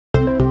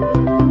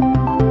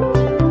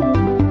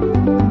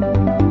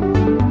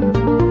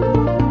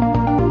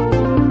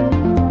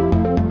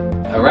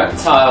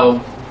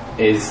reptile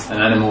is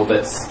an animal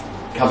that's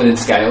covered in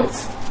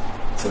scales,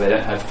 so they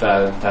don't have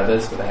fur and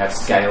feathers, but they have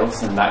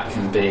scales, and that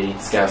can be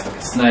scales like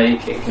a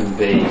snake, it can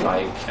be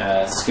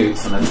like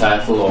scutes on a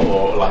turtle,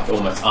 or like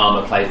almost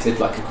armour plated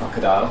like a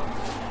crocodile.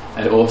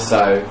 And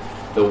also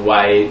the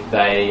way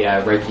they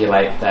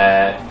regulate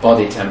their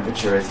body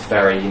temperature is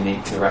very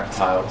unique to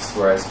reptiles,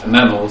 whereas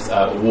mammals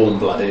are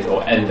warm-blooded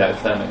or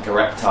endothermic. A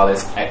reptile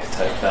is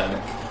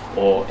ectothermic,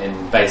 or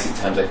in basic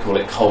terms they call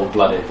it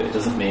cold-blooded, but it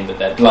doesn't mean that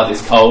their blood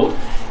is cold,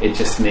 it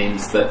just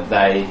means that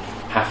they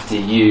have to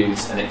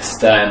use an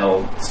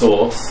external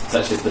source,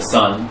 such as the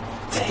sun,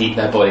 to heat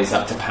their bodies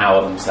up to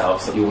power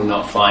themselves. So you will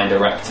not find a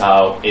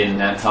reptile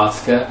in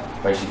Antarctica,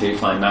 whereas you do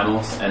find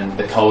mammals, and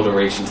the colder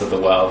regions of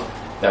the world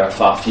there are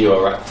far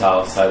fewer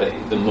reptiles, so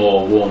that the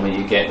more warmer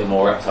you get, the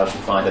more reptiles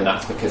you find, and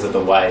that's because of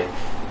the way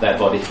their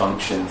body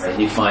functions.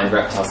 You find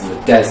reptiles in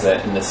the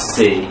desert, in the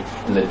sea,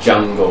 in the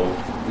jungle,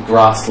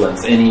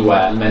 grasslands,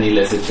 anywhere. Many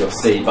lizards you'll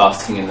see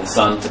basking in the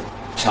sun to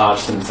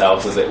charge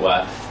themselves, as it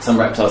were. Some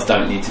reptiles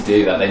don't need to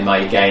do that. They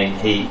may gain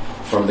heat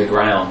from the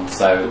ground,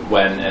 so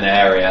when an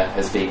area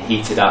has been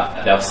heated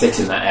up, they'll sit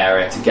in that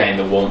area to gain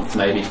the warmth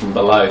maybe from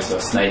below. So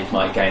a snake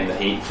might gain the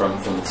heat from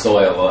the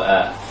soil or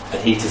earth. The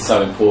heat is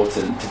so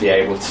important to be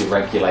able to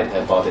regulate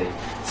their body.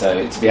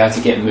 So to be able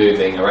to get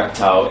moving, a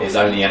reptile is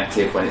only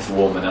active when it's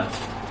warm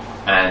enough.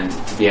 And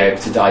to be able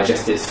to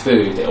digest its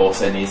food, it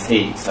also needs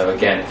heat. So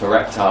again, if a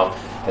reptile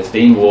has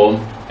been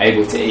warm,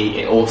 able to eat,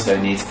 it also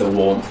needs the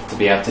warmth to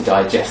be able to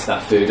digest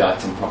that food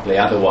item properly.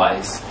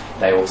 Otherwise,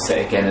 they will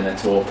sit again in a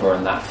torpor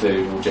and that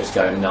food will just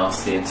go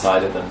nasty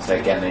inside of them. So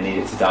again, they need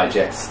it to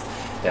digest.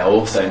 They'll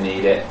also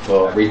need it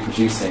for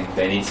reproducing.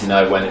 They need to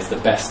know when is the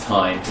best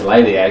time to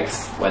lay the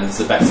eggs, when's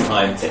the best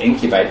time to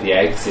incubate the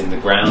eggs in the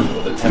ground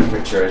or the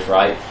temperature is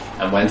right,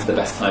 and when's the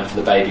best time for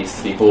the babies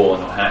to be born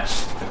or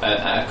hatched.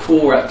 A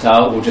cool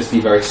reptile will just be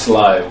very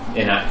slow,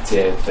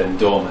 inactive and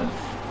dormant,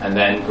 and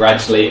then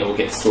gradually it will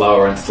get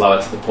slower and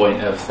slower to the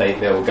point of they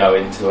will go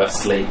into a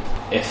sleep.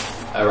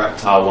 If a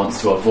reptile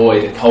wants to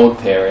avoid a cold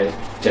period,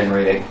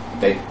 generally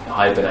they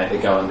hibernate, they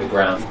go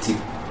underground. To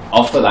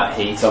offer that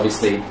heat,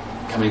 obviously,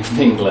 coming from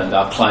England,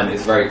 our climate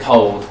is very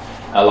cold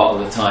a lot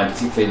of the time,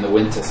 particularly in the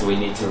winter, so we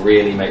need to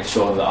really make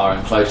sure that our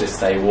enclosures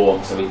stay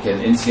warm so we can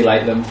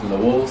insulate them from the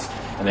walls,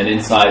 and then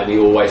inside we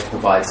always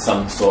provide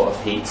some sort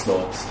of heat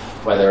source,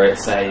 whether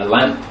it's a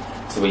lamp,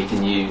 so we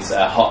can use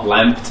a hot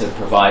lamp to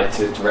provide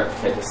to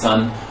replicate the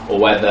sun, or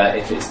whether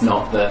if it's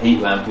not the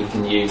heat lamp we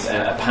can use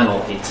a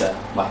panel heater,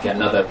 like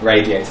another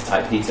radiator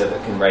type heater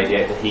that can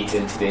radiate the heat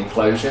into the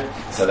enclosure.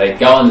 So they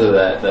go under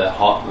the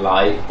hot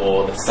light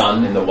or the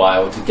sun in the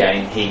wild to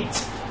gain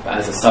heat, but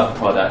as a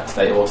sub-product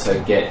they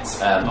also get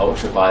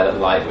ultraviolet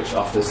light, which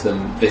offers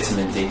them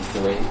vitamin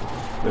D3,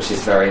 which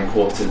is very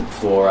important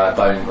for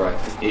bone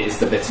growth. It is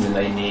the vitamin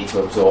they need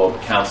to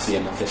absorb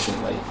calcium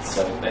efficiently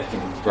so they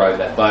can grow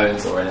their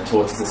bones, or in a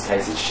tortoise's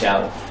case its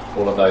shell.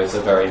 All of those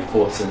are very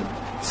important.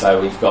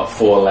 So we've got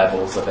 4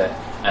 levels of it,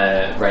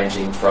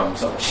 ranging from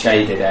sort of a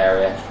shaded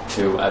area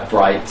to a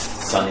bright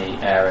sunny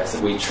area. So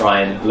we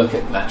try and look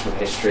at natural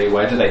history,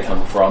 where do they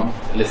come from,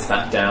 list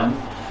that down,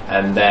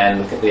 and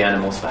then look at the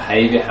animal's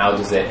behaviour, how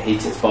does it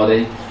heat its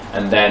body,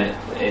 and then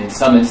in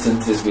some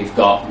instances we've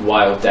got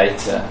wild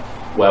data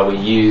where we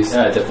use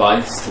a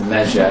device to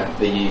measure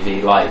the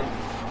UV light,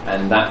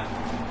 and that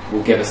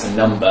will give us a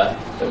number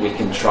that we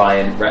can try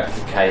and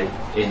replicate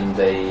in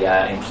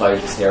the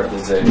enclosures here at the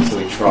zoo. So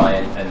we try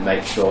and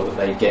make sure that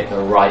they get the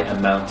right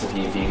amount of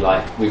UV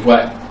light. We've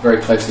worked very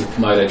closely with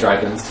Komodo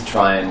dragons to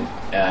try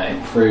and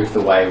improve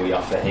the way we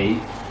offer heat.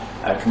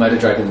 Komodo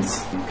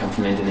dragons come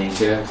from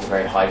Indonesia. It's a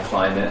very high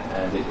climate,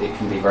 and it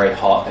can be very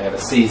hot. They have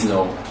a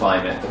seasonal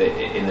climate, but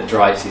in the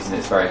dry season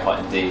it's very hot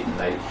indeed, and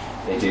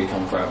they do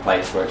come from a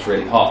place where it's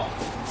really hot.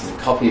 So to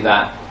copy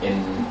that in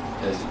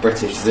a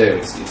British zoo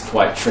is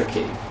quite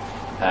tricky.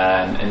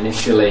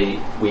 Initially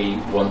we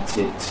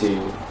wanted to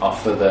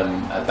offer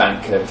them a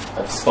bank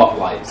of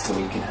spotlights, so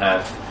we can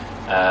have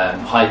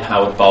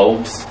high-powered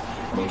bulbs,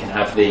 and we can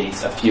have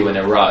these a few in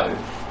a row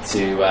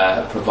to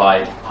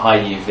provide high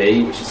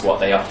UV, which is what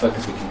they offer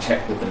because we can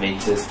check with the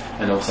meters,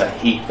 and also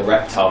heat the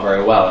reptile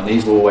very well. And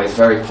these were always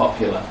very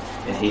popular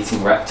in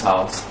heating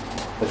reptiles.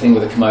 The thing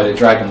with the Komodo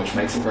dragon, which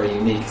makes it very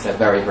unique, is they're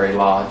very, very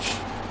large.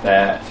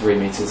 They're 3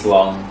 meters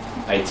long,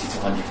 80 to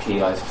 100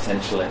 kilos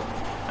potentially,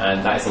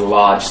 and that is a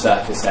large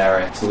surface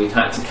area. So we've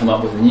had to come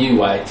up with a new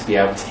way to be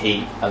able to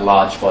heat a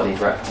large-bodied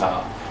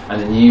reptile. And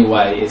the new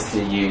way is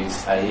to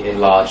use a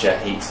larger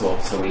heat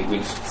source. So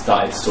we've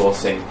started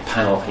sourcing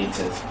panel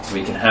heaters, so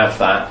we can have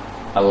that,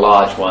 a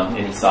large one,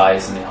 any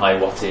size and in high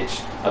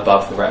wattage,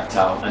 above the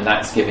reptile, and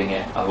that's giving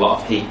it a lot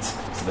of heat.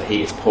 So the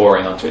heat is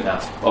pouring onto it now.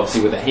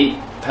 Obviously with a heat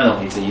panel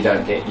heater you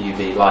don't get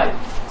UV light.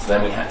 So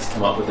then we had to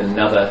come up with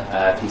another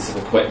piece of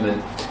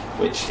equipment,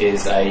 which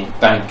is a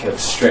bank of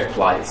strip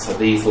lights. So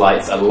these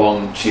lights are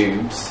long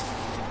tubes,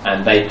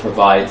 and they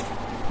provide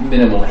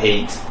minimal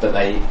heat, but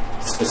they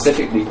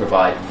specifically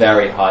provide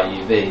very high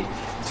UV.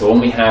 So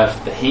when we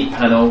have the heat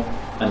panel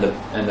and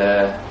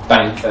the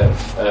bank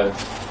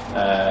of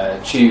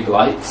tube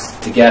lights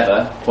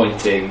together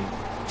pointing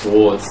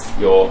towards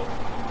your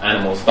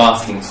animal's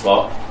basking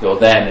spot, you're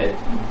then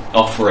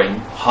offering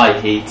high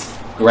heat,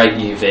 great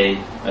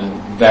UV,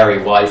 and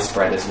very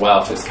widespread as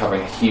well, so it's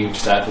covering a huge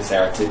surface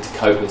area to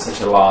cope with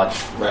such a large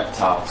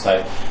reptile.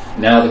 So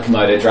now the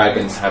Komodo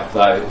dragons have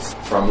those,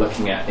 from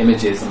looking at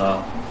images on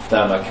our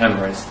thermo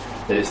cameras,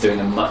 that it's doing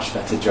a much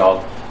better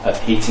job of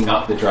heating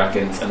up the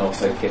dragons and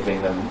also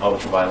giving them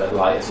ultraviolet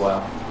light as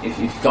well. If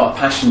you've got a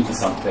passion for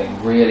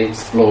something, really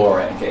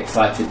explore it and get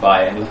excited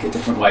by it and look at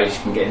different ways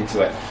you can get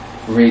into it.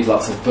 Read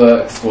lots of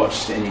books,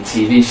 watch any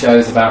TV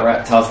shows about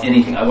reptiles,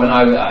 anything. When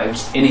I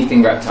was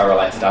anything reptile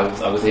related, I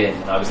was in,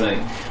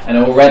 and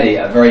already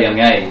at a very young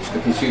age,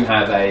 because you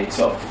have a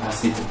sort of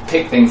capacity to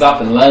pick things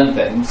up and learn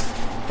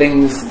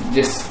things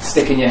just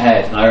stick in your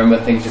head. And I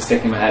remember things just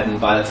sticking in my head,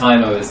 and by the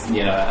time I was,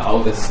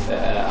 oldest,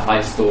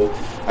 high school,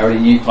 I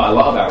already knew quite a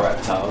lot about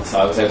reptiles, so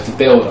I was able to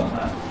build on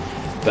that.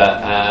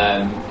 But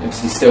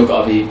obviously, you still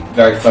got to be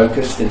very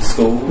focused in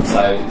school.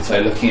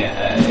 So looking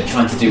at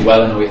trying to do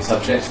well in all your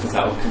subjects, because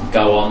that will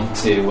go on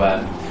to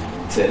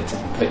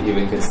put you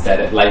in good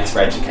stead at later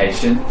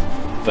education.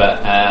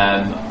 But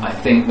I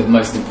think the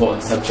most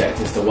important subject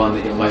is the one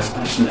that you're most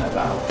passionate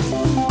about.